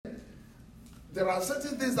There are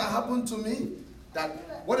certain things that happen to me that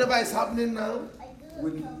whatever is happening now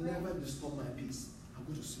will never disturb my peace. I'm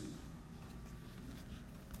going to sleep.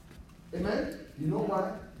 Amen? You know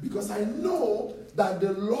why? Because I know that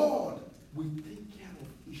the Lord will take care of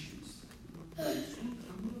issues. I'm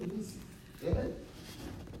not lazy. Amen?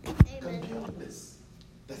 I can be honest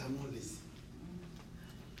that I'm not lazy.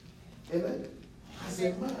 Amen? As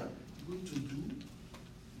a man, I'm going to do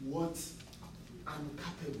what I'm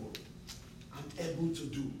capable, I'm able to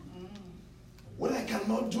do. What I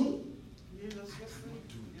cannot do, I cannot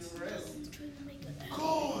do it.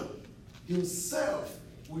 God Himself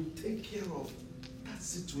will take care of that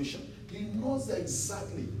situation. He knows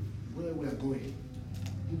exactly where we are going.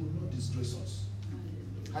 He will not disgrace us.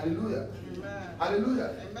 Hallelujah. Amen.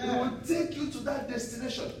 Hallelujah. Amen. He will take you to that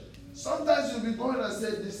destination. Sometimes you'll be going and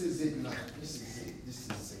say, this is it now. This is it. This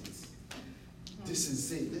is it. This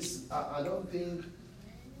is it. I don't think,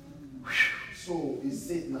 so is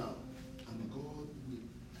it now. And God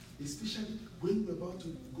will, especially when we're about to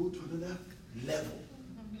go to another level.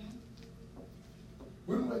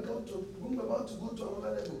 When we're about to go to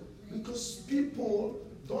another level. Because people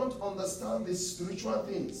don't understand the spiritual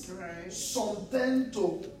things. Right. Some tend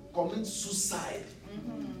to commit suicide.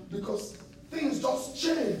 Because things just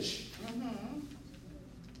change.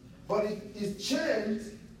 But it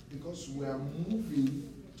changed because we are moving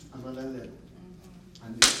to another level.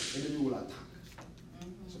 And the enemy will attack.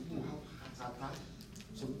 Some people have heart attack.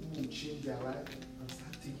 Some people will change their life and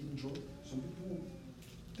start taking drugs. Some people,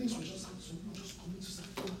 things will just happen. Some people just commit suicide.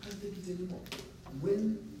 Oh, I can't take it anymore.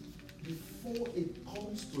 Before it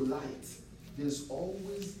comes to light, there's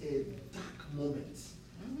always a dark moment.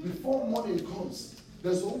 Before morning comes,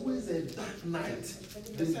 there's always a dark night.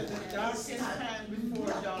 The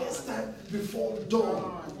darkest time before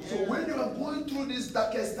dawn. Yeah. So when you are going through this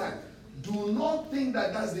darkest time, do not think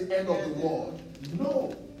that that's the end of the world.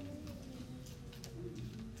 No.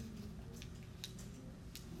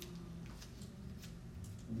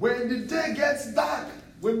 When the day gets dark,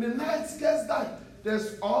 when the night gets dark,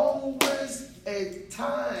 there's always a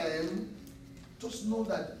time. Just know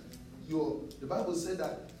that the Bible said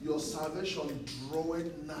that your salvation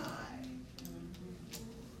draweth nigh.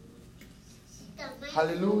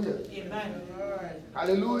 Hallelujah. Amen.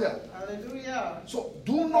 Hallelujah. Hallelujah. So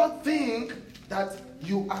do not think that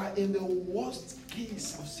you are in the worst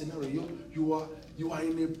case of scenario. You are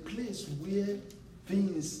in a place where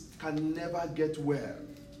things can never get well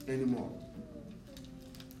anymore.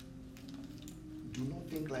 Do not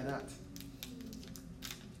think like that.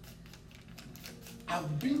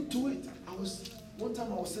 I've been to it. One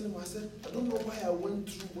time I was telling myself, I don't know why I went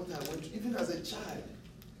through what I went through, even as a child.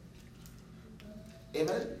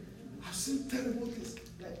 Amen? I've seen terrible things,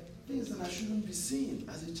 like things that I shouldn't be seeing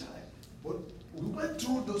as a child. But we went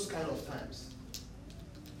through those kind of times.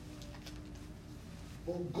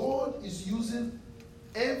 But God is using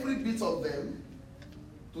every bit of them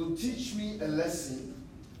to teach me a lesson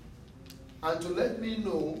and to let me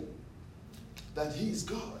know that He is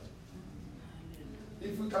God.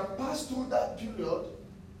 If we can pass through that period,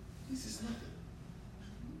 this is nothing.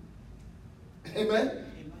 Amen? Amen.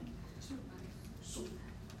 So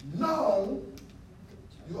now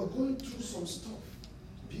you are going through some stuff.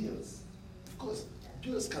 Bills. Of course,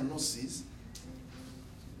 bills cannot cease.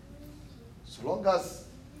 So long as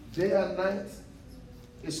day and night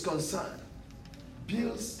is concerned,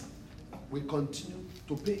 bills will continue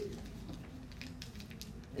to pay.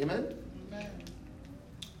 Amen? Amen.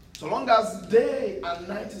 So long as day and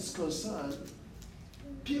night is concerned,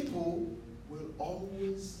 people will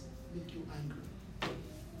always make you angry.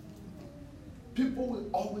 People will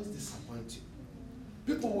always disappoint you.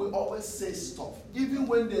 People will always say stuff, even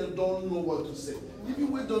when they don't know what to say.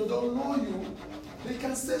 Even when they don't know you, they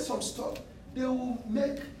can say some stuff. They will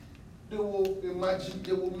make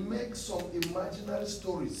some imaginary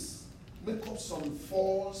stories, make up some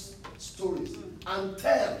false stories, and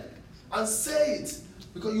tell, and say it,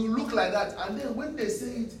 because you look like that. And then when they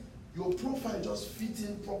say it, your profile just fits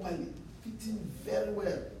in properly, fits in very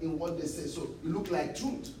well in what they say. So you look like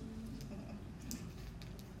truth.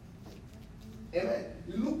 Amen.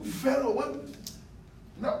 You look very well.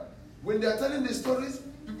 Now, when they are telling the stories,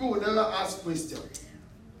 people will never ask questions.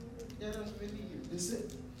 They don't believe you. They say,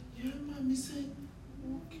 yeah, man, me say,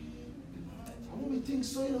 okay. I want me think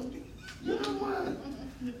so, you know. Yeah, man.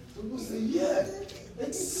 People say, yeah,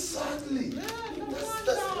 exactly. Yeah,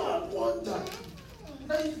 that's no wonder.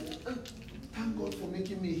 Thank God for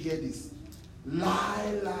making me hear this.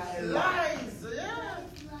 Lies. Yeah.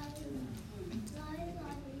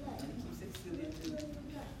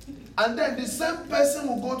 And then the same person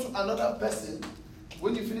will go to another person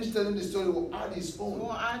when you finish telling the story, will add his own.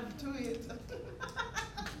 We'll add to it.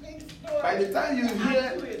 By the time you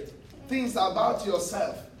hear things about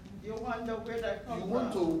yourself, you wonder where that comes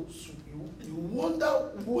from. You wonder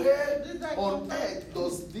where on earth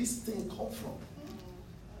does this thing come from.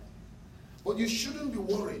 But you shouldn't be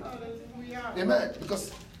worried. Amen.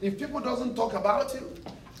 Because if people doesn't talk about you,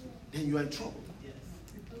 then you are in trouble.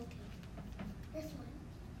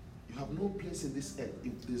 You have no place in this earth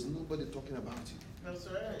if there's nobody talking about you. That's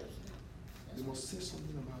right. They must say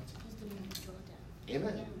something about you.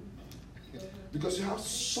 Amen. Because you have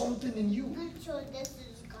something in you.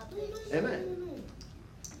 Amen.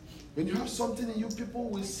 When you have something in you, people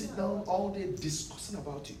will sit down all day discussing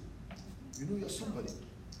about you. You know you're somebody.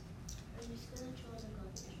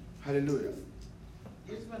 Hallelujah.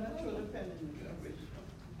 It's when I throw the pen in the garbage.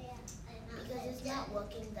 Because it's not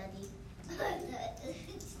working, Daddy.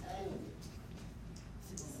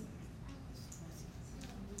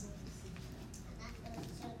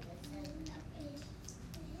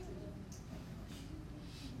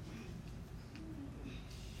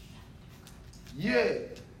 Yea,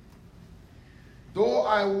 though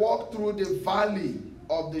I walk through the valley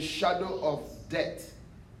of the shadow of death,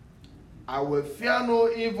 I will fear no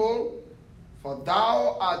evil, for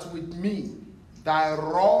thou art with me. Thy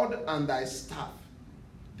rod and thy staff,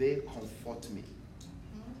 they comfort me.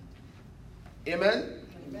 Amen?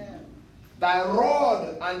 Amen. Thy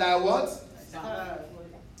rod and thy what? Staff.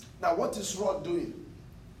 Now what is rod doing?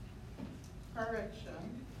 Correction.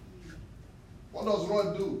 What does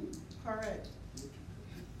rod do? Correct.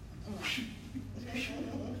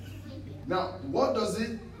 Now, what does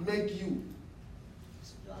it make you?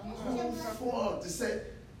 Comfort. It said,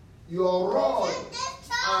 your rod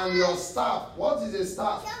and your staff. What is a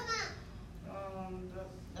staff?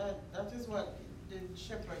 That is what the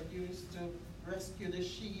shepherd used to rescue the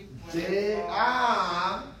sheep. They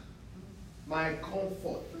are my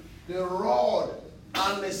comfort. The rod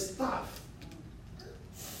and the staff.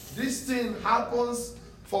 This thing happens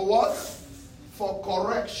for what? For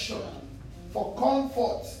correction. For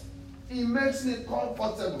comfort. It makes me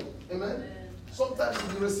comfortable. Amen? Sometimes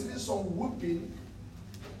you'll be receiving some whooping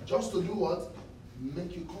just to do what?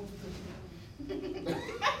 Make you comfortable.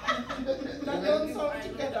 Now don't talk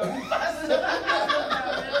together.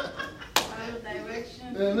 Direction.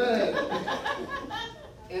 Amen.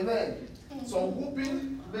 Amen. Some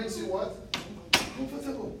whooping makes you what?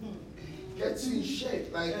 Comfortable. Gets you in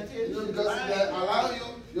shape. Like, you know, because they allow you,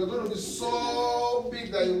 you're going to be so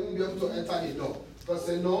big that you won't be able to enter the door. Because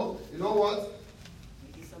they know, you know what?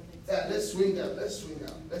 Yeah, let's swing out, let's swing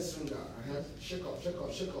out, let's swing out. Shake up, shake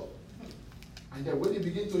up, shake up. And then when you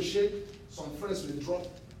begin to shake, some friends will drop.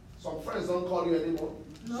 Some friends don't call you anymore.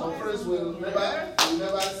 No. Some friends will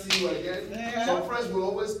never see you again. Yeah. Some friends will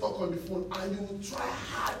always talk on the phone and you will try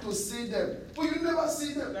hard to see them. But you never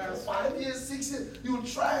see them. For 5 years, 6 years, you will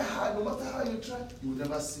try hard. No matter how you try, you will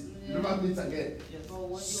never see. You never meet again. Yes.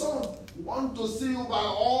 Some want to see you by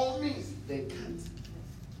all means. They can't.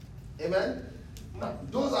 Amen? Now,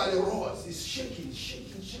 those are the rods. It's shaking,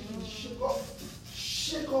 shaking, shaking, shake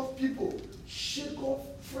off people, shake off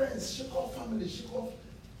friends, shake off family, shake off.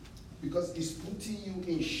 Because it's putting you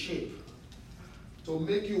in shape to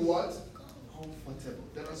make you what? Comfortable.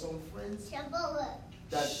 There are some friends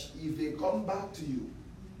that if they come back to you,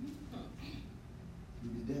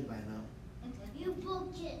 you'll be dead by now. You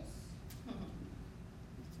broke it.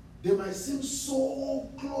 They might seem so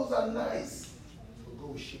close and nice, but God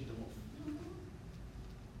will shake them off.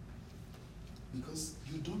 Because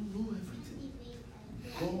you don't know everything.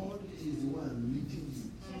 God is the one leading you.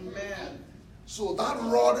 Amen. So that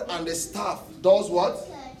rod and the staff does what?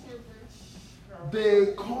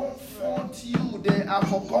 They comfort you. They are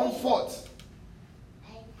for comfort.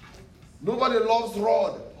 Nobody loves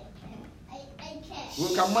rod.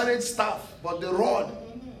 We can manage staff, but the rod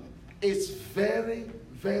is very,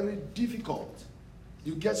 very difficult.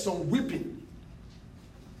 You get some whipping.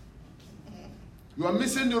 You are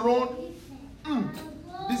missing the road.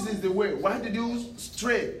 This is the way. Why did you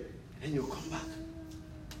stray? And you come back.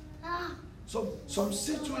 So some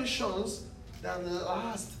situations that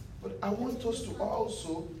last, but I want us to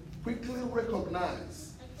also quickly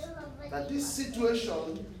recognize that this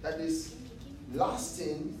situation that is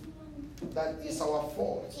lasting, that is our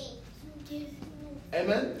fault.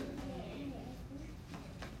 Amen?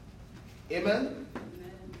 Amen?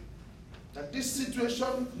 That this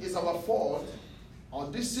situation is our fault, or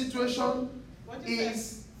this situation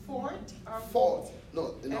is fault. Fault.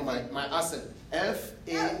 No, my accent.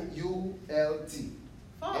 F-A-U-L-T.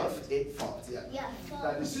 Fault. F-A, fault, yeah. Yeah.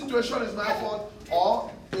 That the situation is my fault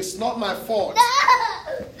or it's not my fault.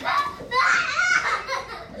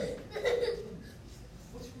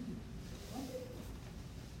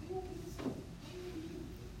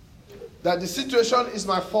 That the situation is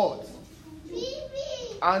my fault.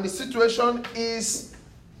 And the situation is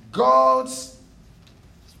God's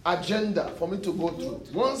agenda for me to go through.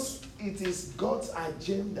 Once it is God's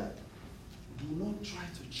agenda, do not try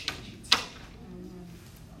to change it.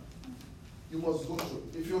 You must go through.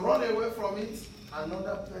 If you run away from it,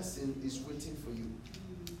 another person is waiting for you.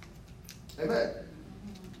 Amen.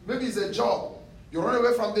 Maybe it's a job. You run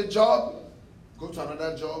away from the job, go to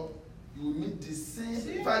another job. You will meet the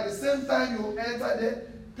same. If at the same time you enter there,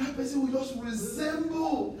 that person will just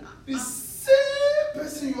resemble the same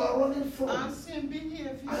person you are running from. And same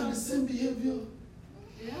behavior. And the same behavior.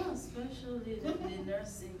 Yeah, especially the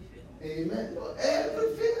nursing field. Amen.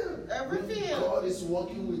 Every field. Every When field. God is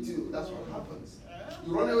working with you. That's what happens. Yeah.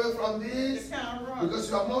 You run away from You this can't run. because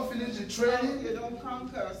you have not finished the training. You don't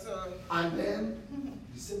conquer, so. And then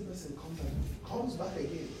the same person comes back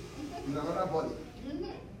again in another body.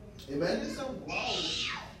 Amen. It's so wow.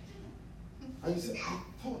 And you say, I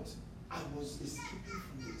thought I was escaping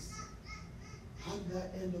from this. How did I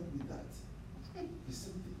end up with that? The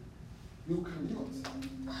same thing. You cannot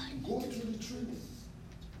go through the training.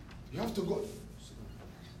 You have to go.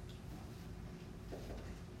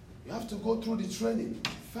 You have to go through the training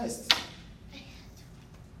first. Go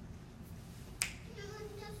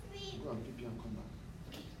and PP and come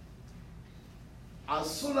back. As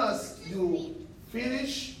soon as you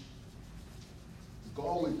finish,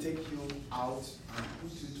 God will take you out and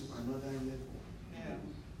put you to another level. Yeah.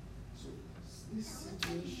 So these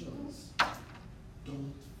situations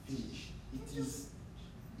don't finish. It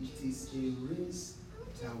is a race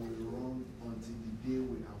that will run until the day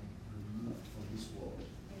we are removed from this world.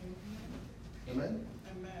 Amen?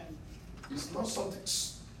 Amen. It's not something.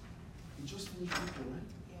 You just finish people, right?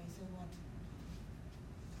 Yeah, so what?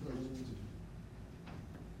 No, you don't need to do.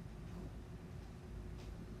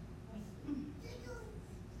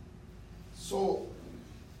 So,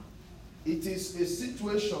 it is a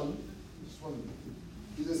situation, this one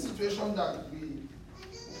is a situation that we.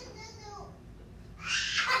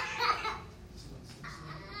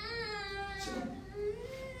 Sit down.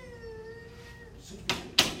 Sit down.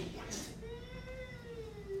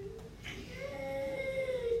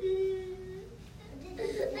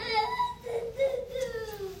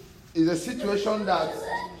 It's a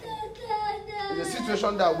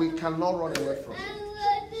situation that we cannot run away from.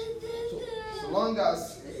 So long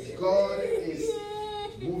as God is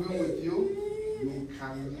moving with you, you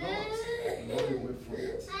cannot run away from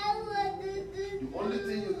it. The only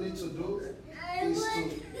thing you need to do is to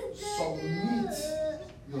submit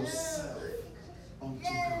yourself unto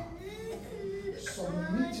God.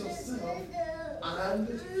 Submit yourself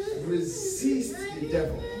and resist the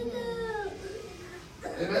devil.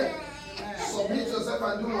 Amen? Submit yourself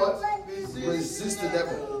and do what? Resist the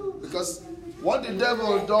devil. Because what the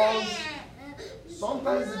devil does,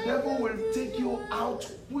 sometimes the devil will take you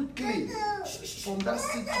out quickly from that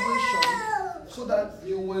situation so that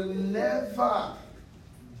you will never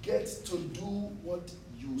get to do what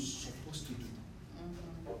you're supposed to do.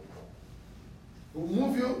 He'll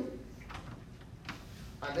move you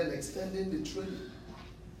and then extending the training,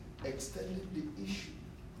 extending the issue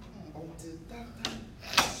until that time.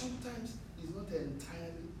 Sometimes it's not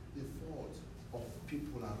entirely the fault of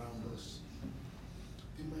people around us.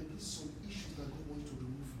 There might be some issues that God wants to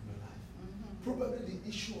remove from your life. Probably the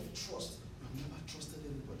issue of trust. You have never trusted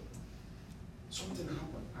anybody. Something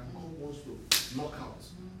happened and God wants to knock out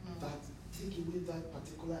that, take away that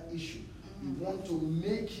particular issue. He wants to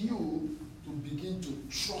make you to begin to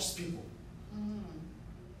trust people.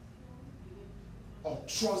 Or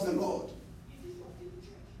trust the Lord.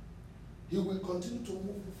 He will continue to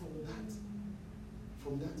move you from that.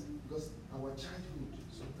 From that, because our childhood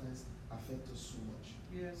sometimes affects us so much.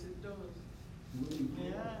 Yes, it does. The way we grow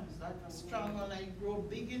Yeah, up. it's like a strong one. I grow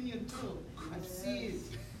big in you too. I see it.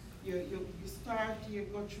 You start, you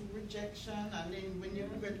go through rejection, and then when you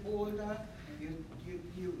get older, you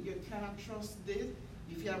cannot trust this.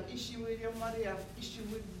 If you have issue with your mother, you have issue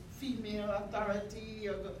with female authority,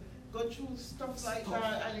 you go through stuff like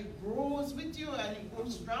that, and it grows with you, and it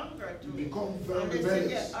grows stronger too. You become very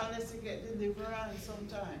rebellious. Unless you get deliverance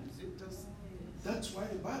sometimes. It just. That's why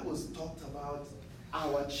the Bible talked about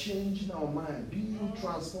our changing our mind, being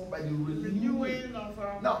transformed by the renewing.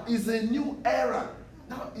 Now is a new era.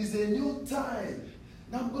 Now is a new time.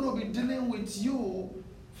 Now I'm going to be dealing with you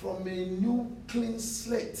from a new clean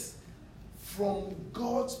slate, from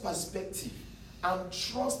God's perspective. I'm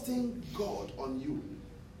trusting God on you.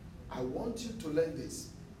 I want you to learn this.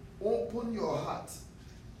 Open your heart.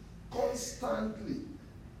 Constantly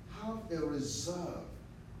have a reserve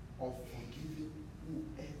of forgiving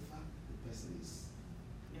whoever the person is.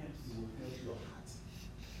 Yes. It will help your heart.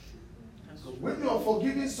 That's So true. when you're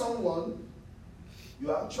forgiving someone,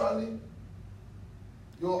 you're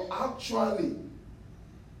actually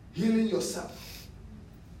healing yourself.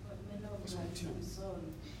 But men of What's God, with you? I'm sorry.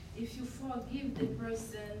 If you forgive the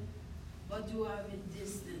person, but you have a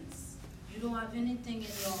distance, you don't have anything in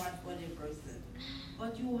your heart for the person,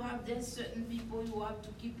 but there's certain people you have to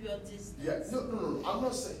keep your distance. Yeah, no. I'm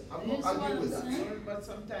not saying. I'm You not see what arguing with I'm that. saying? But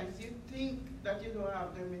sometimes you think that you don't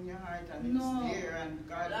have them in your heart and No. it's there and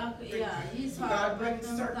God Like, brings, yeah, it's hard, God but brings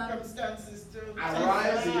sometimes- circumstances to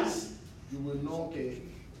Arises, you will know, okay,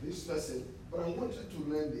 this person. But I want you to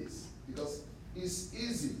learn this because it's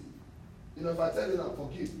easy. You know, if I tell you that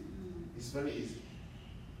forgive, it's very easy.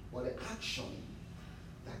 But the action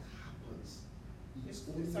that happens, It's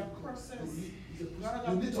only a God. process. It's a God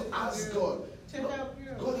You need has to to ask give God. to No, help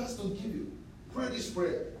you. God has to give you. Pray this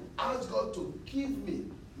prayer. Ask God to give me.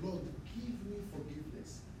 Lord, give me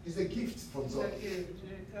forgiveness. It's a gift from It's God. a gift.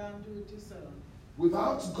 You can't do it yourself.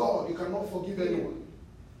 Without God, you cannot forgive anyone.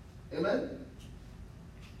 Amen?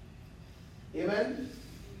 Amen?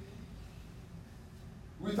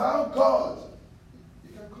 Without God, you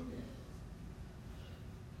can come here.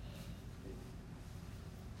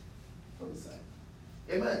 From this side.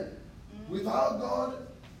 Amen? Without God,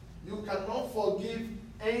 you cannot forgive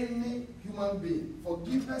any human being.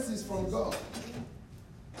 Forgiveness is from God.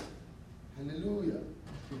 Hallelujah.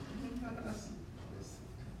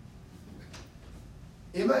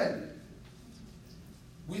 Amen.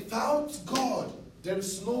 Without God, there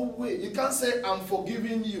is no way. You can't say, I'm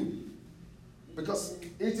forgiving you. Because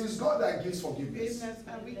it is God that gives forgiveness. Forgiveness,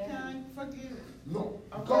 and we can't forgive. No.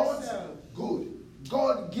 Of God, ourselves. good.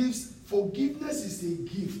 God gives, forgiveness is a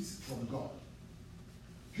gift from God.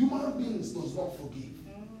 Human beings does not forgive.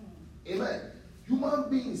 Amen. Human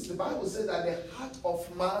beings, the Bible says that the heart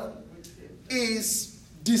of man is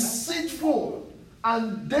deceitful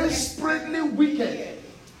and desperately wicked.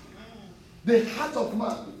 The heart of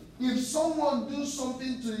man. If someone does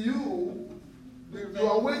something to you, you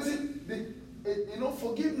are waiting.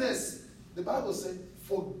 Forgiveness. The Bible says,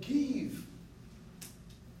 forgive.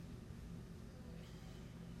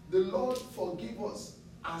 The Lord forgive us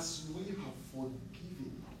as we have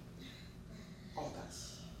forgiven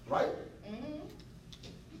others. Right?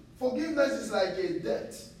 Forgiveness is like a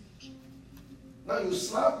debt. Now you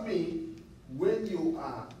slap me when you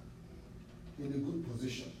are in a good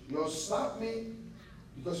position. You slap me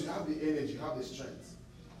because you have the energy, you have the strength.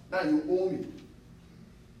 Now you owe me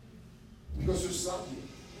because you slapped me.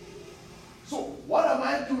 So what am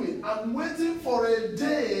I doing? I'm waiting for a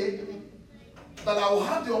day that I will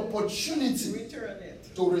have the opportunity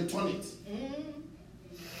to return it.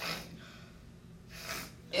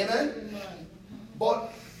 Amen?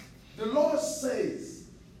 But the Lord says,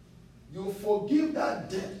 you forgive that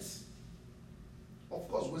debt. Of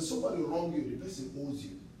course, when somebody wrongs you, the person owes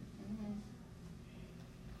you.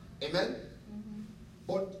 Amen?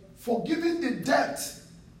 But forgiving the debt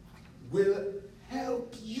will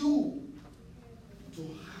help you to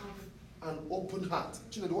have an open heart.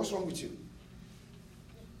 Chidi, what's wrong with you?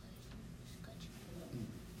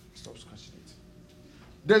 Stop scratching it.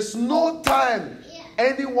 There's no time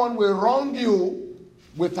anyone will wrong you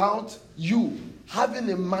without you having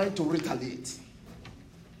a mind to retaliate.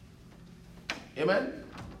 Amen?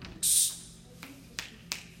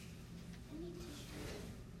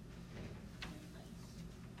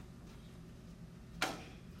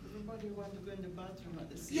 Everybody want to go in the bathroom at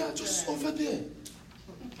the same Yeah, just time. over there.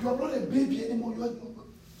 You are not a baby anymore. You are,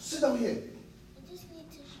 sit down here. I just need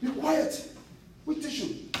to. Be quiet. With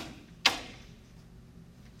tissue.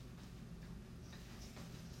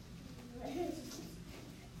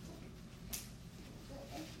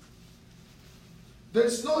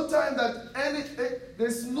 There's no time that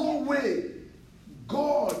there's no way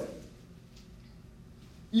God,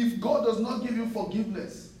 if God does not give you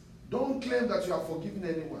forgiveness, don't claim that you have forgiven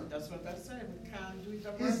anyone. That's what I said. We can't do it.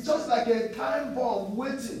 It's just like a time bomb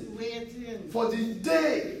waiting for the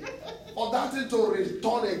day for that thing to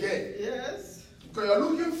return again. Yes. Because you're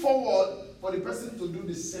looking forward for the person to do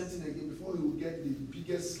the same thing again before he will get the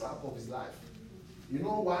biggest slap of his life. You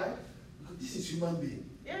know why? Because this is human being.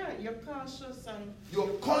 Yeah, you're cautious and You're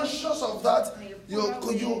conscious of that. And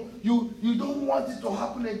You don't want it to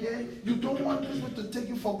happen again. You don't want people to take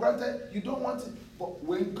you for granted. You don't want it. But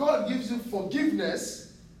when God gives you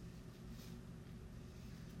forgiveness,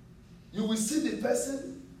 you will see the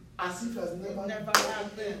person as if it has never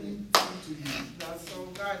happened. anything to you. That's how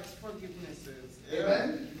God's forgiveness is.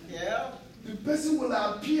 Amen? Yeah. The person will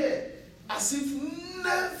appear as if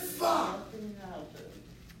never, Nothing happened.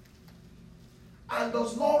 and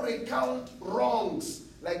does not recount wrongs.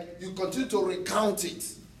 Like you continue to recount it.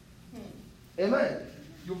 Amen.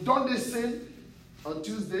 You've done this sin on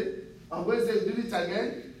Tuesday. On Wednesday, you did it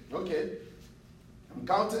again. Okay. I'm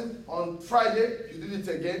counting. On Friday, you did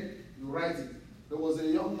it again. You write it. There was a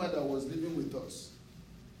young man that was living with us.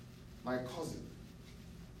 My cousin.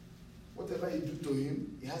 Whatever you do to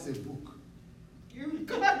him, he has a book. You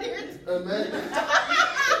got it. Amen. I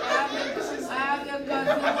have a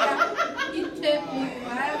cousin. He taped me.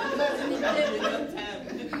 I have a cousin. He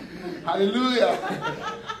taped me. Hallelujah.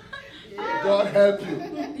 God help you.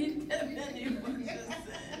 He taped me.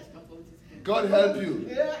 God help you.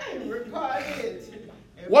 Yeah, record it.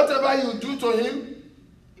 Whatever you do to him,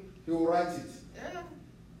 he will write it. Yeah.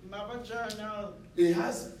 Mama journal. He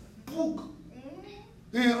has book.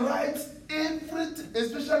 He writes everything,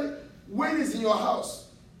 especially when he's in your house.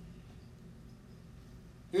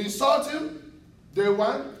 You insult him, day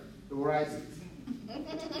one, he will write it.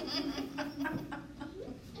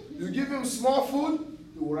 You give him small food,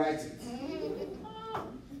 he will write it.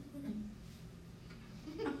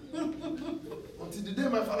 Until the day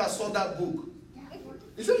my father saw that book,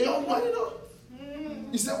 he said, young man, you know.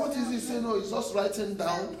 He said, what is he saying? No, he's just writing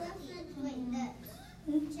down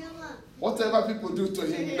whatever people do to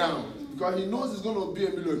him now. Because he knows he's going to be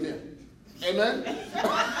a millionaire. Amen?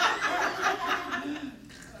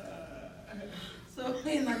 So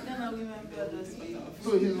he's not going to remember those people.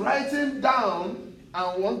 So he's writing down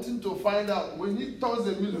and wanting to find out when he turns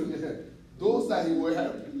a millionaire, those that he will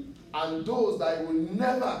help and those that he will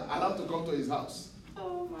never allow to come to his house.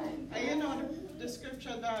 Oh my God. And you know the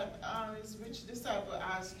scripture that is which disciple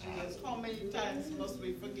asked Jesus, how many times must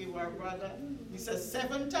we forgive our brother? He says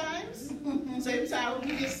 7 times. So he said, I will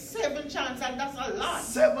give you 7 chances, and that's a lot.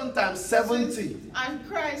 7 times 70. And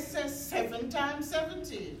Christ says 7 times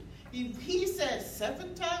 70. He says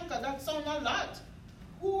 7 times, because that sounds a lot.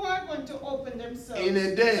 Who are going to open themselves In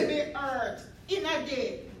a day. to be hurt in a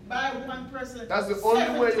day by one person? That's the only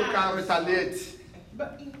 7 way you times. can retaliate.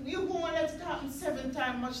 But you won't let it happen 7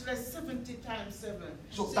 times, much less 70 times 7.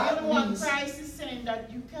 So So that you know what means- Christ is saying, that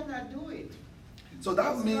you cannot do it. So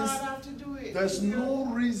that God means have to do it. there's no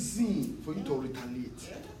reason for you to retaliate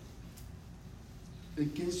Yeah.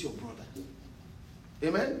 against your brother.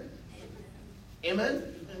 Amen? Amen?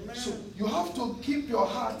 Amen. So you have to keep your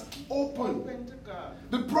heart open. Open to God.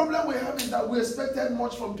 The problem we have is that we expected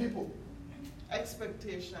much from people.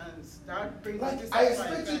 Expectations. That brings Like, I expect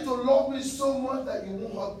you disappointment. to love me so much that you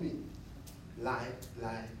won't hurt me. Lie,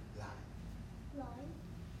 lie, lie.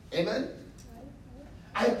 Amen?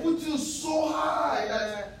 I put you so high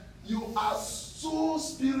that you are so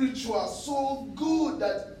spiritual, so good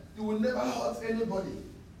that you will never hurt anybody.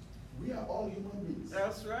 We are all human beings.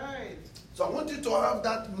 That's right. So I want you to have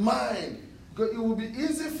that mind, because it will be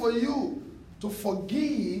easy for you to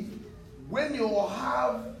forgive when you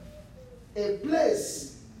have a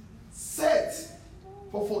place set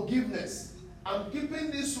for forgiveness. I'm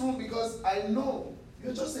keeping this room because I know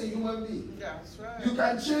you're just a human being. That's right. You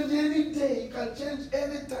can change any day, you can change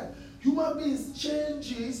anytime. Human beings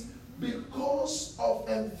changes because of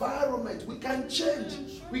environment. We can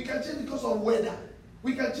change. We can change because of weather.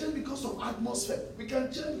 We can change because of atmosphere. We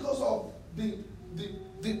can change because of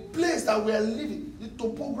the place that we are living, the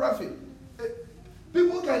topography.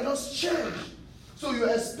 People can just change. So you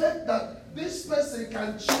expect that this person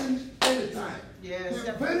can change anytime. Yes.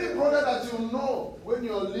 The very brother that you know when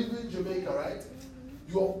you're leaving Jamaica, right?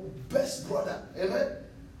 Your best brother, amen?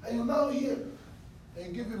 And you now here and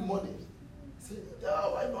you give him money. Say,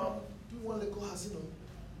 oh, I know, do you want to go house,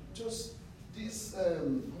 just this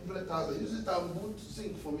 100,000, use it and boot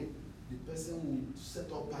sing for me. The person will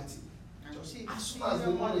set up party. Just as soon as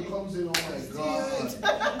the money comes in, oh my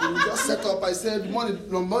God. You will just set up, I said,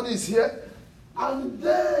 the money is here. And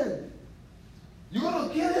then, you're going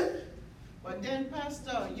to kill him? But then,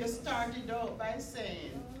 Pastor, you started out by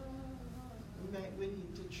saying, we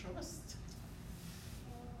need to trust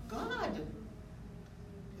God.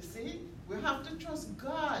 You see? We have to trust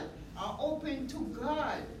God, are open to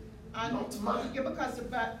God. And Not man. Yeah, because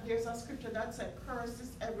there's a scripture that says,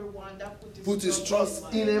 curses everyone that Put his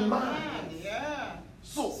trust in a man. Yeah.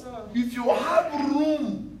 So, if you have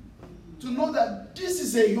room to know that this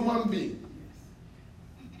is a human being,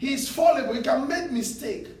 he is fallible, he can make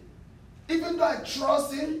mistake. Even though I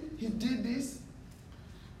trust him, he did this.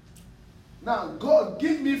 Now, God,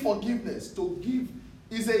 give me forgiveness. To give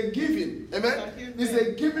is a giving. Amen? It's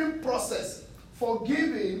a giving process.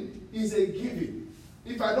 forgiving is a giving.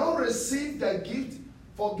 If I don't receive the gift,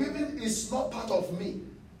 forgiving is not part of me.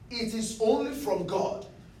 It is only from God.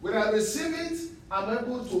 When I receive it, I'm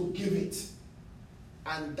able to give it.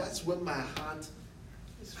 And that's when my heart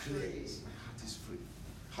is free. My heart is free.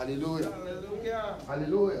 Hallelujah. Hallelujah.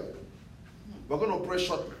 Hallelujah. We're going to pray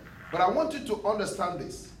shortly. But I want you to understand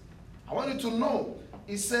this. I want you to know.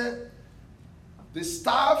 He said, the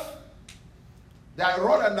staff, thy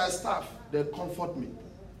rod and thy staff, they comfort me.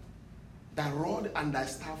 Thy rod and thy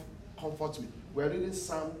staff comfort me. We're reading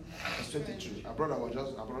Psalm 23. Our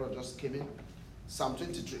brother just came in. Psalm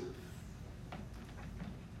 23.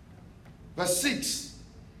 Verse 6.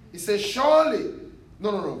 He says, surely,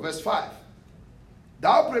 verse 5.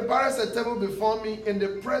 Thou preparest a table before me in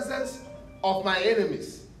the presence of my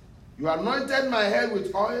enemies. You anointed my head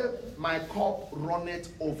with oil, my cup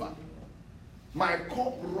runneth over. My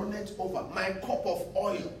cup runneth over. My cup of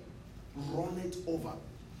oil runneth over.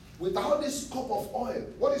 Without this cup of oil,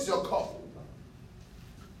 what is your cup?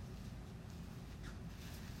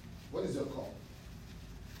 What is your cup?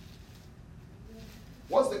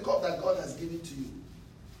 What's the cup that God has given to you?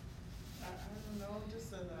 I don't know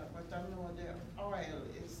this or that, but I know the oil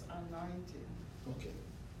is anointing. Okay.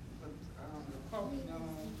 But the cup,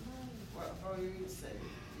 how do you say?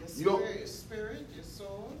 Your spirit, your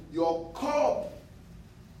soul. Your cup.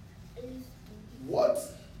 What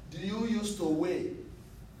do you use to weigh?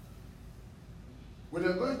 When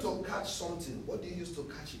you're going to catch something, what do you use to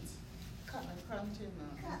catch it? A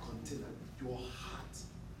container. Your heart,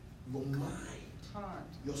 your mind,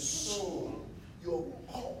 your soul, your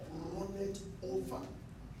cup runneth over.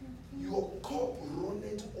 Your cup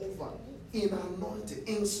runneth over in anointing,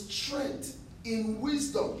 in strength, in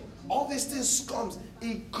wisdom. All these things comes.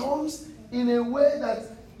 It comes in a way that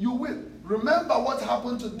you will. Remember what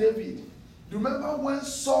happened to David. Remember when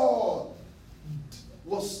Saul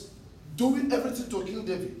was doing everything to kill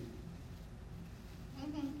David.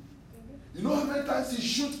 You know how many times he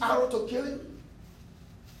shoot arrow to kill him?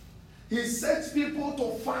 He sets people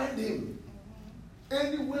to find him.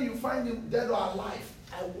 Anywhere you find him, dead or alive,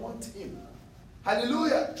 I want him.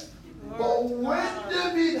 Hallelujah. But when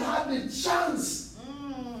David had the chance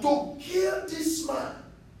to kill this man,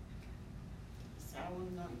 I will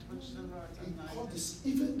not touch the Lord tonight.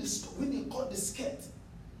 Even when he caught the skirt,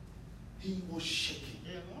 he was shaking.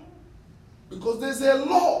 Because there's a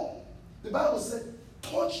law. The Bible said,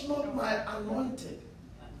 touch not my anointed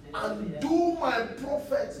and do my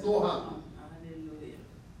prophets no harm.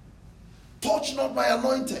 Touch not my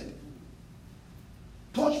anointed.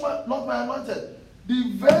 Touch not my anointed. The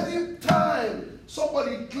very time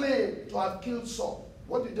somebody claimed to have killed Saul,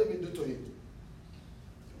 what did David do to him?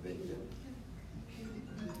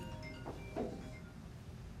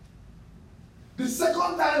 The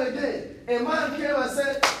second time again, a man came and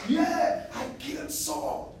said, yeah, I killed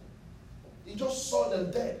Saul. He just saw them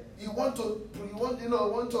dead. He want to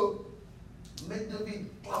make David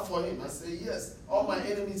clap for him and say, yes, all my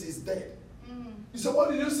enemies is dead. He said, what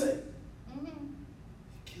did you say? He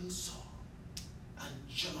killed Saul and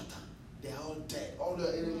Jonathan. They are all dead. All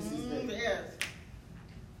their enemies is dead. Yes.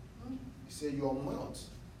 He said, your mouth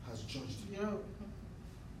has judged you. Yeah. You'll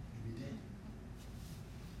be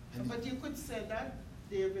dead. But you could say that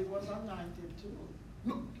David was anointed too.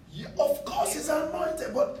 No, yeah, of course he's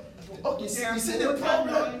anointed, but okay, you see the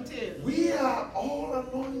problem? Anointed. We are all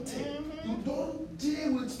anointed. You don't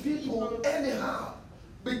deal with people anyhow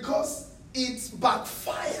because it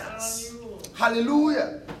backfires.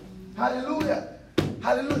 Hallelujah. Hallelujah.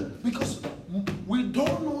 Hallelujah. Because we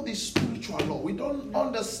don't know the spiritual law. We don't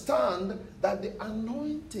understand that the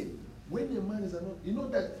anointing, when a man is anointed, you know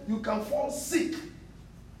that you can fall sick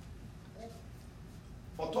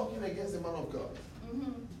for talking against the man of God.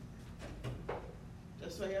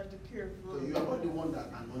 That's why you have to be careful. So you are not the one that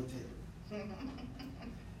anointed.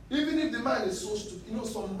 Even if the man is so stupid, you know,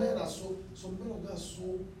 some men of God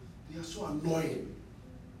they are so annoying,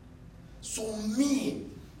 so mean.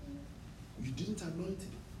 You didn't anoint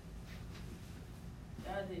him.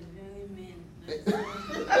 God is very mean.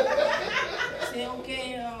 Say,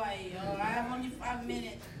 okay, all right, I have only 5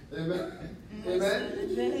 minutes. Amen. Amen.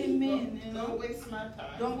 It's very mean, you know. Don't waste my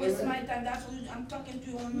time. Don't waste my time. That's what I'm talking to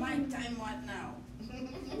you on my time right now.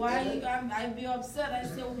 Why I be upset? I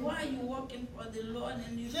say, why are you working for the Lord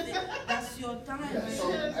and you say that's your time?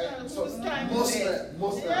 Yeah,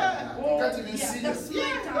 most men can't even see that's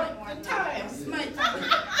my time right now. That's my time.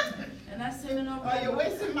 And I say, you know, you're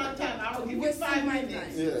wasting my time. I will give you 5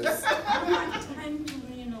 minutes. Yes. My time to,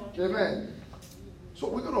 you know. Amen. So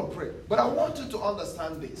we're going to pray. But I want you to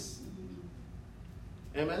understand this.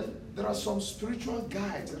 Amen. There are some spiritual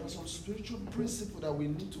guides, there are some spiritual principles that we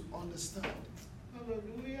need to understand.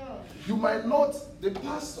 Hallelujah. You might not, the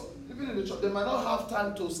pastor, even in the church, they might not have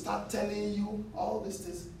time to start telling you all these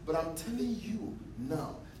things, but I'm telling you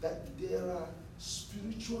now that there are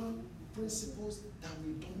spiritual principles that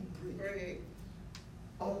we don't break. Great.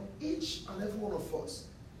 On each and every one of us,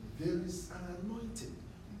 there is an anointing.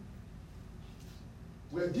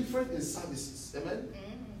 We are different in services. Amen?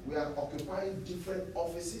 Mm-hmm. We are occupying different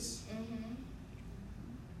offices, Mm-hmm.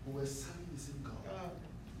 but we're serving the same God. God.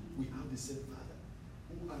 We have the same Father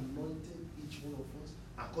who anointed each one of us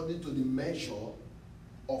according to the measure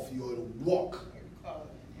of your work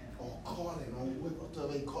or calling or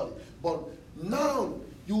whatever you call it. But now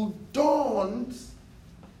you don't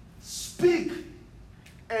speak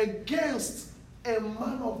against a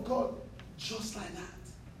man of God just like that.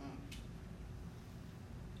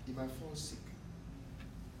 He might fall sick.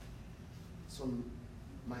 Some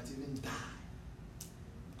might even die.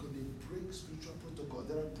 Because they break spiritual protocol.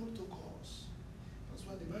 There are protocols. That's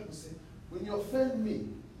why the Bible says, when you offend me,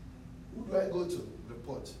 who do I go to?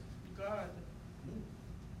 Report. God.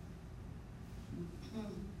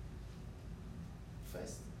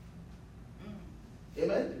 First. Mm.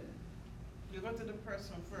 Amen? You go to the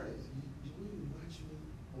person first. The way you match me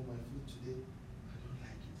on my food today, I don't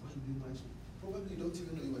like it. Why did you match me? Probably you don't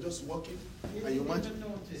even know. You were just walking and you match me.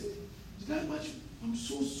 Notice. Did I match you? I'm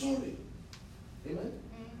so sorry. Amen?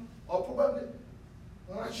 Mm. Or probably,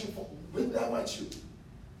 I'll match you for, when did I match you?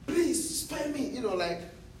 Please spare me. You know, like,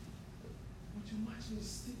 would you match me?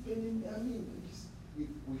 Still paying me? I mean,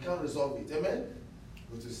 we can't resolve it. Amen?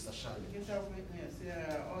 Go to Sister Shirley. Get our witness.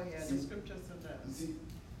 Yeah. Oh, yeah. See? The scripture said that. You see,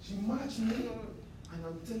 she matched me, and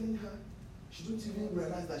I'm telling her, she don't even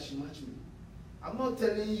realize that she matched me. I'm not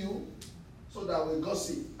telling you so that we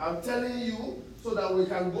gossip. I'm telling you so that we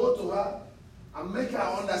can go to her and make her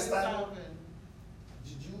understand.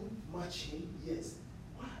 Did you match him? Yes.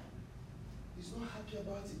 Why? He's not happy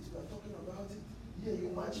about it. We are talking about it. Yeah,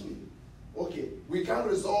 you match me. Okay, we can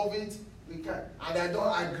resolve it. We can, and I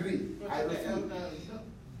don't agree. I refuse. Go to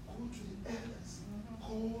the elders.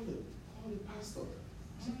 Call the pastor.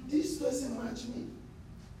 This person matched me.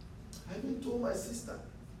 I even told my sister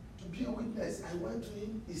to be a witness. I went to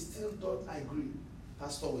him. He still don't agree.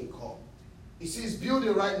 Pastor will call. You see, it's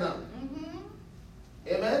building right now. Mm-hmm.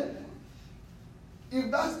 Amen.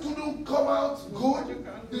 If that couldn't come out good,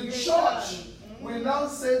 the church will now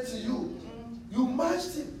say to you, you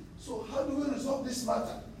matched him. So how do we resolve this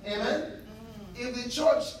matter? Amen. If the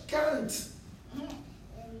church can't,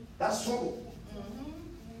 that's trouble.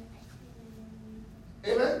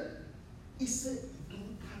 Amen. He said,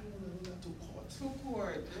 don't carry one another to court. To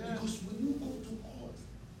court. Yeah. Because when you go to court,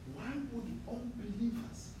 why would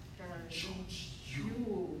unbelievers judge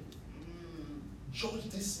you? Judge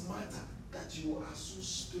this matter that you are so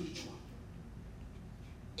spiritual.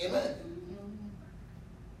 Amen.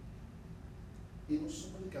 You know,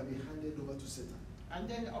 somebody can be handed over to Satan. And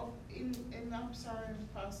then I'm sorry,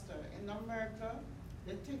 Pastor, in America,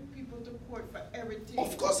 they take people to court for everything.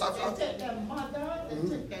 Of course, they take their mother, they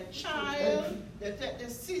take their child, they take their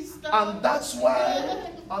sister. And that's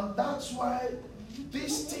why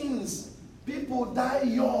these things, people die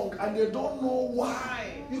young and they don't know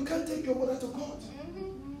why. You can't take your mother to court.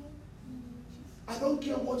 I don't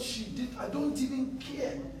care what she did. I don't even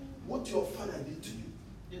care what your father did to you.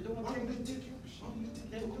 They don't Why take would they take you?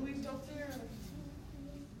 They do it up there.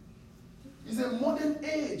 It's a modern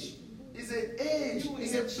age. It's an age.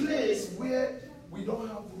 It's a place where we don't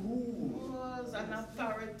have rules. Rules and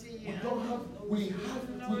authority. We don't have. We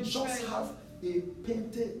just have a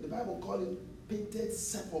painted. The Bible calls it painted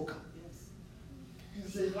sepulcher.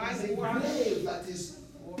 It's a grave that is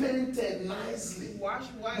painted nicely. No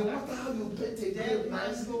matter how you paint a grave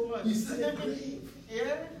nicely, it's still a grave.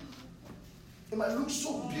 Yeah. It might look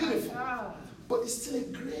so beautiful, but it's still a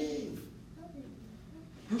grave.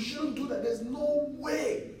 You shouldn't do that. There's no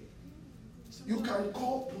way you can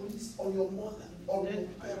call police on your mother or your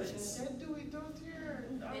parents. They do it out here.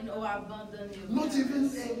 You know, abandon you. Not even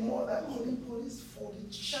a mother calling police for the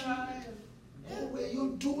child. What were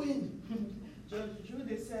you doing? Judge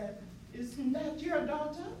Judy said, "Isn't that your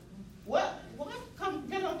daughter?" What? Come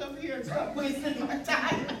get out of here and stop wasting my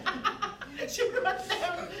time. She brought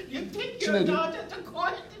them. You take your daughter to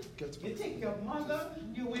court. You take your mother.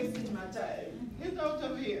 You're wasting my time. Get out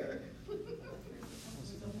of here.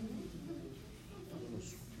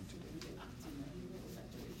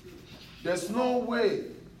 There's no way.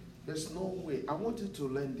 There's no way. I want you to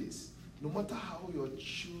learn this. No matter how your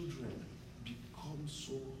children become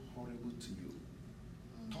so horrible to you,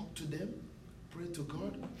 talk to them, pray to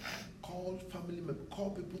God, call family members,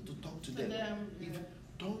 call people to talk to them. Yeah.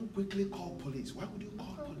 Don't quickly call police. Why would you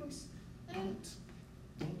call police? Don't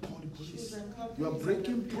call the police. You are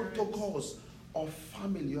breaking protocols of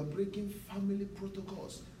family. You are breaking family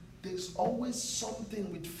protocols. There's always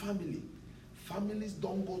something with family. Families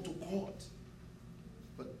don't go to court.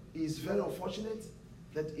 But it's very unfortunate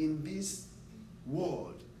that in this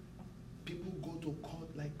world, people go to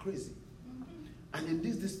court like crazy. And in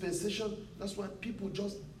this dispensation, that's why people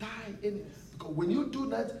just die in it. Because when you do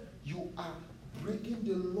that, you are breaking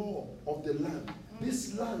the law of the land.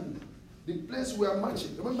 This land, the place we are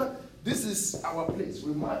marching. Remember, this is our place.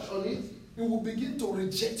 We march on it, it will begin to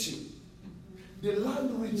reject you. The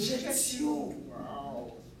land rejects you.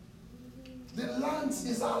 Wow. The land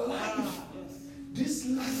is our life. This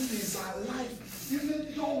land is our life.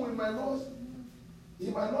 Even though he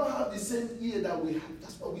might not have the same ear that we have.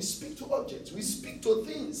 That's why we speak to objects. We speak to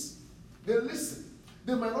things. They listen.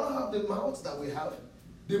 They might not have the mouth that we have.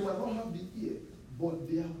 They might not have the ear. But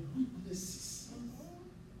they are witnesses.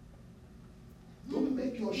 Don't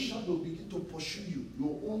make your shadow begin to pursue you.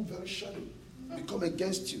 Your own very shadow become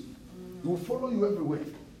against you. It will follow you everywhere.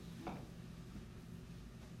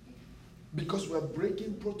 Because we are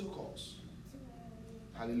breaking protocols.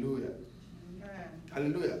 Hallelujah. Amen.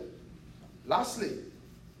 Hallelujah. Lastly,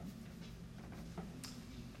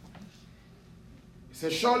 he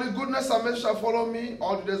says, surely goodness and mercy shall follow me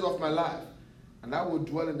all the days of my life, and I will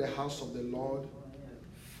dwell in the house of the Lord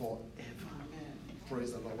forever. Amen.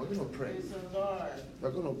 Praise the Lord. We're going to pray. Praise the Lord.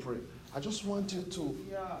 We're going to pray. I just want you to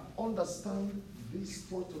understand these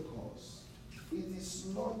protocols. It is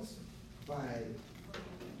not by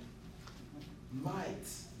might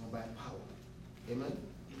nor by power. Amen?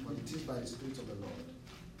 But it is by the Spirit of the Lord.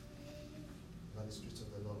 By the Spirit of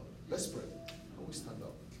the Lord. Let's pray. Can we stand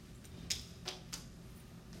up?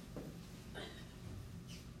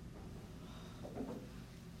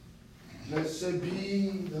 Blessed be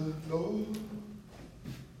the Lord,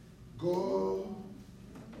 God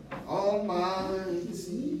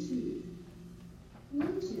Almighty, who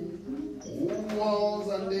was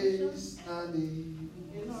and is and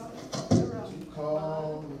to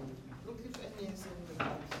come.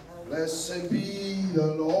 Blessed be the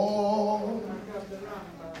Lord,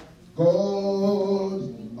 God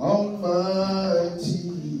Almighty,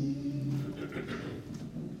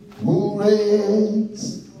 who reigns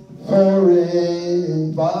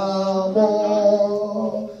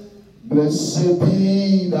forevermore. Blessed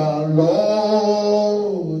be the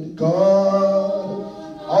Lord God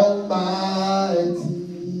Almighty,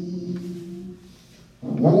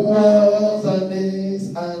 who was and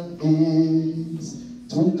is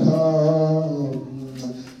to come.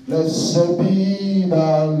 Blessed be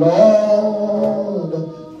the Lord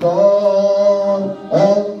God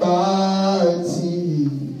Almighty,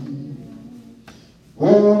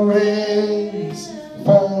 who reigns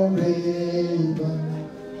forever.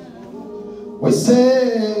 We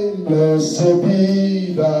sing, blessed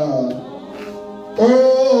be the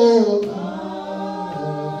Lord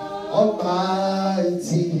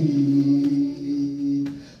Almighty,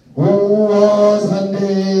 who was and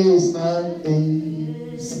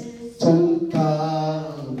is to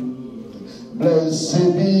come.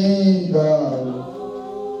 Blessed be the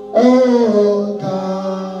Lord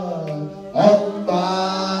God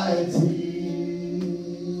Almighty,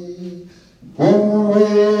 who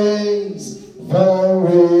reigns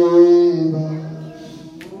forever.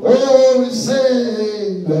 Oh, we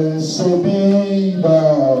sing, blessed be the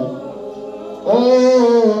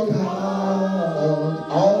Lord God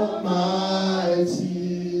Almighty,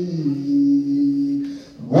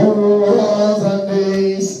 who was and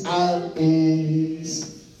is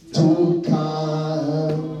to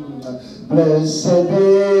come. Blessed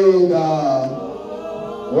be the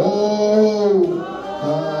Lord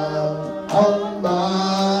God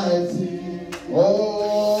Almighty, who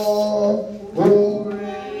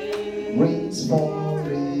reigns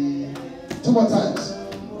forever. Two more times.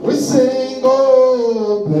 We sing,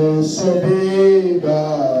 oh, blessed be the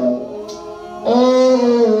God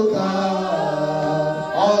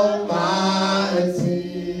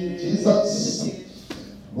Almighty, Jesus,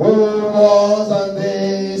 who was and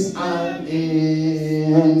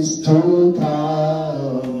is to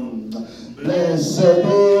come. Blessed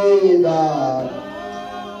be the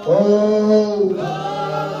God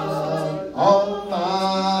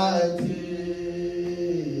Almighty,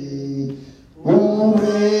 who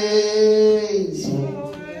reigns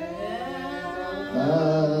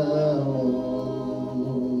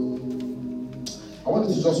I want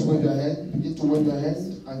you to just wave your hand. Begin to wave your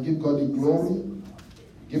hand and give God the glory.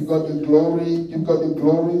 Give God the glory. Give God the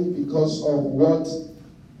glory because of what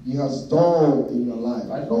He has done in your life.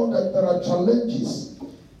 I know that there are challenges.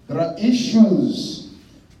 There are issues.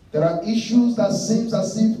 There are issues that seems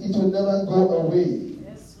as if it will never go away.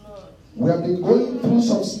 Yes, Lord. We have been going through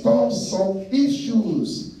some stuff, some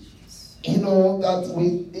issues. You know, that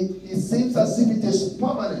it seems as if it is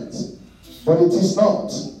permanent. But it is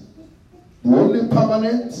not. The only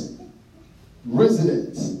permanent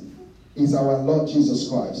resident is our Lord Jesus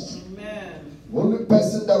Christ. Amen. The only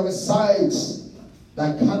person that resides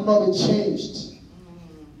that cannot be changed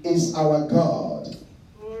is our God.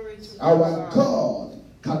 Glory to Our God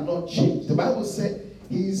cannot change. The Bible says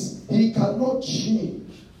He cannot change.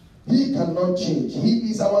 He cannot change. He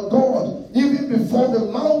is our God. Even before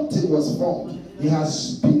the mountain was formed, He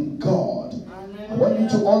has been God. I want you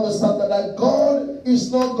to understand that God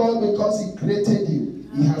is not God because He created you.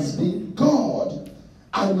 He has been God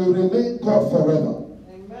and will remain God forever.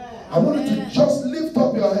 I want you to just lift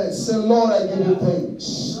up your head. Say, Lord, I give you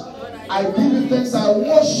thanks. I give you thanks. I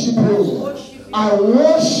worship you. I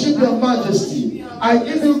worship your majesty. I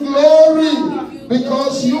give you glory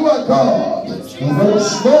because you are God. There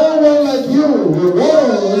is no one like you who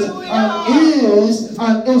was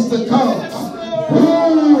and is to come.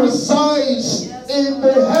 Who resides in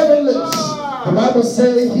the heavens. The Bible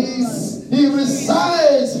says He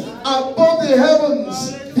resides above the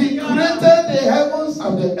heavens. He created the heavens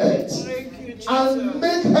and the earth. And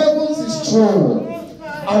make heavens His throne.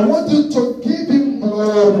 I want you to give Him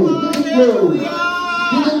glory. Give Him glory.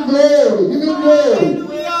 Give Him glory. Give Him glory.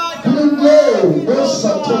 Give Him glory.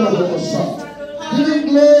 Give Him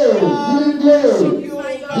glory. Give Him glory.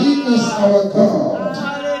 He is our God.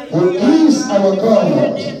 He is our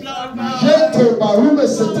God. Jeto barume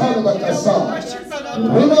setana bakasa.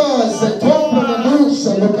 Rima setopra na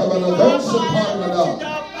nusa lukabana donsa parnada.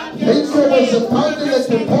 Letro was a pandele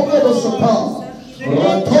to pogo was a pa.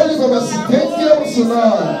 Ratoli was a tendia was a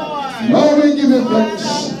nine. Lord, we give you thanks.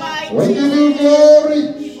 We give you glory.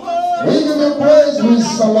 We give you praise. We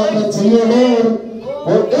salute to you, Lord.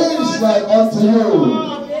 Who is like unto you.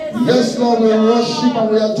 Yes, Lord, we worship and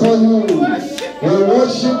we adore you. We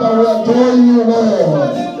worship and we adore you,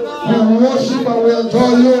 Lord. We worship and we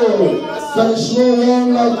adore you. There is no one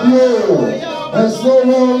like you. There is no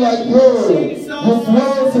one like you. You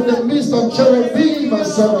dwell in the midst of cherubim and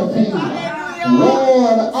seraphim.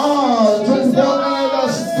 Lord, our 24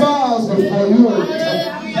 elders bows before you.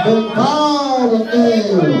 They bow with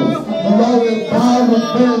Him. Lord, we bow with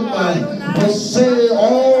them. We say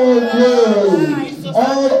all glory,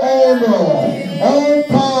 all honor, all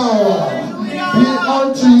power be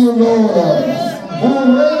unto you, Lord, who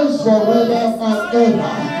reigns forever and ever.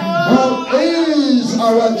 Who is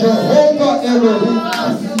our Jehovah Elohim?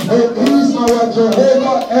 Who is our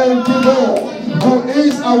Jehovah El Gibor? Who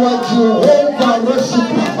is our Jehovah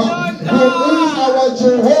worshiper? Who is our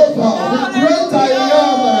Jehovah, the great I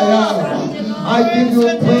am that I am? I give you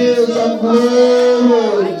praise and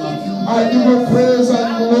glory. I give you praise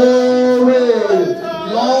and glory.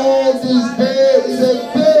 Lord, this day is a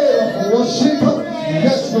day of worship.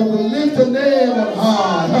 Yes, we will lift the name on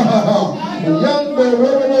high. Young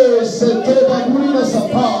Reverend Setoba Burina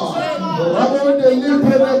Sapa. Reverend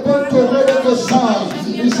the Son.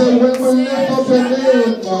 He said, when we lift up your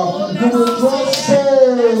name, you will draw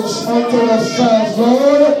souls unto ourselves,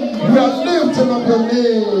 Lord. We are lifting up your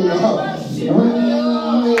name. We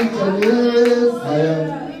lift your name higher.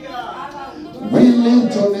 We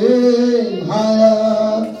lift your name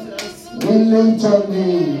higher. We lift your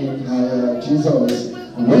name higher, Jesus.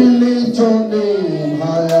 We lift your name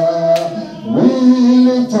higher. We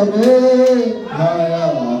lift your name higher.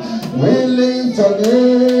 We lift your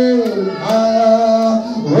name higher.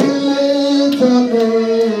 We lift your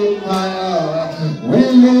name higher. We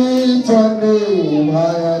lift your name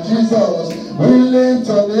higher, Jesus. We lift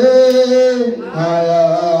your name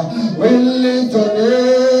higher. We lift your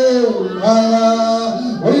name higher.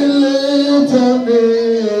 We lift your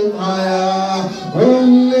name higher. We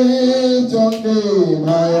lift your name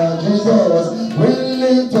higher, Jesus. We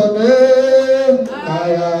lift your name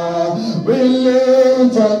higher. We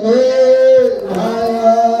lift your name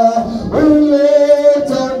higher. We lift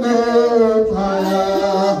your name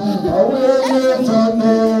higher. We lift your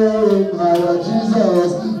name higher, Jesus.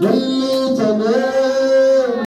 We